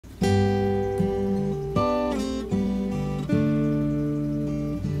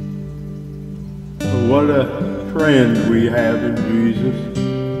what a friend we have in Jesus.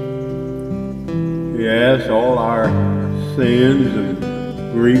 Yes, all our sins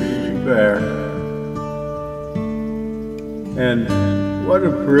and griefs to bear. And what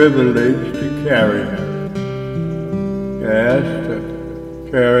a privilege to carry. Yes, to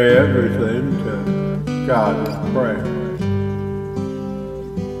carry everything to God in prayer.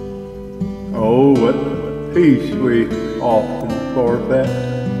 Oh, what peace we often forfeit.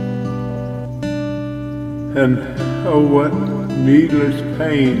 And oh, what needless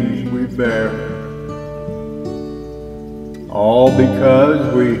pains we bear. All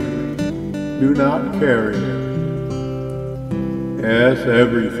because we do not carry, yes,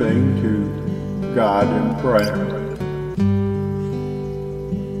 everything to God in prayer.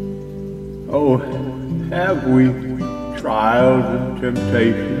 Oh, have we trials and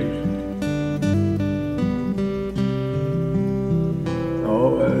temptations?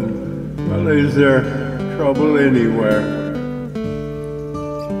 Oh, and well, is there trouble anywhere?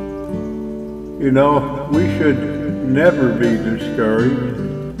 You know, we should never be discouraged.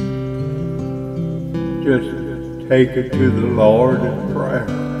 Just take it to the Lord in prayer.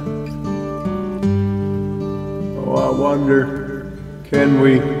 Oh, I wonder, can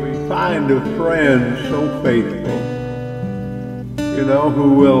we find a friend so faithful, you know,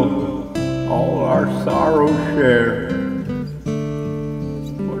 who will all our sorrows share?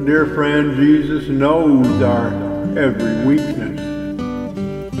 Well, dear friend, Jesus knows our every weakness.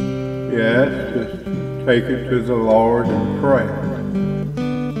 Yes, just take it to the Lord in prayer.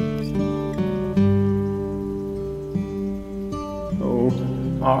 Oh,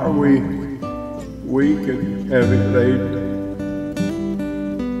 are we weak and heavy laden?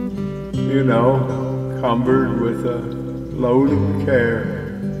 You know, cumbered with a load of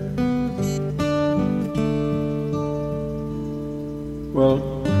care. Well,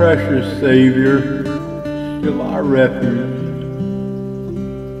 precious Savior, still our refuge.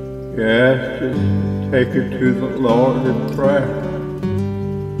 Yes, just take it to the Lord in prayer.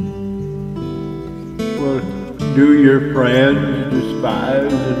 Well, do your friends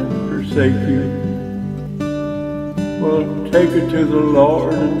despise and forsake you? Well, take it to the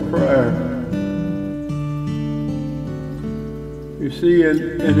Lord in prayer. You see,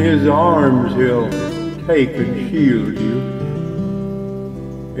 in His arms He'll take and shield you.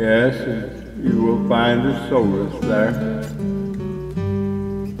 Yes, and you will find a solace there.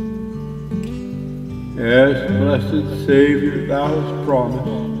 Yes, blessed Savior, Thou hast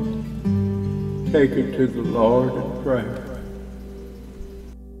promised. Take it to the Lord in prayer.